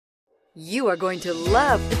You are going to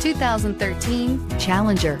love the 2013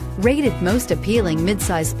 Challenger. Rated most appealing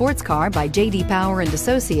midsize sports car by J.D. Power and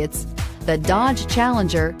Associates, the Dodge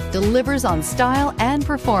Challenger delivers on style and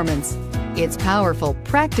performance. It's powerful,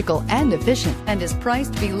 practical, and efficient, and is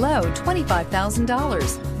priced below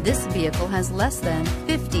 $25,000. This vehicle has less than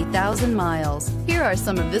 50,000 miles. Here are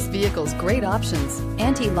some of this vehicle's great options: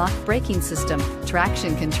 anti-lock braking system,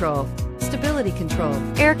 traction control, stability control,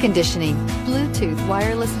 air conditioning, Bluetooth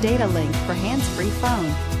wireless data link for hands-free phone,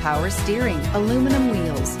 power steering, aluminum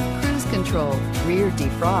wheels, cruise control, rear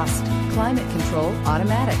defrost, climate control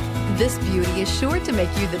automatic. This beauty is sure to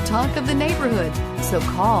make you the talk of the neighborhood. So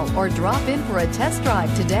call or drop in for a test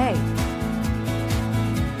drive today.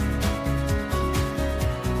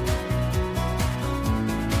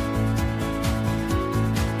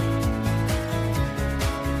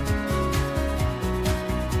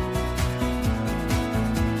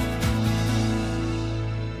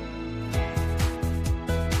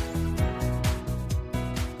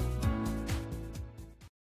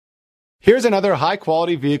 Here's another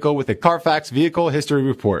high-quality vehicle with a Carfax Vehicle History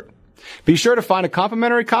Report. Be sure to find a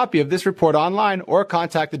complimentary copy of this report online or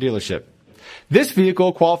contact the dealership. This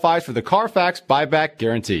vehicle qualifies for the Carfax Buyback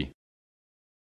Guarantee.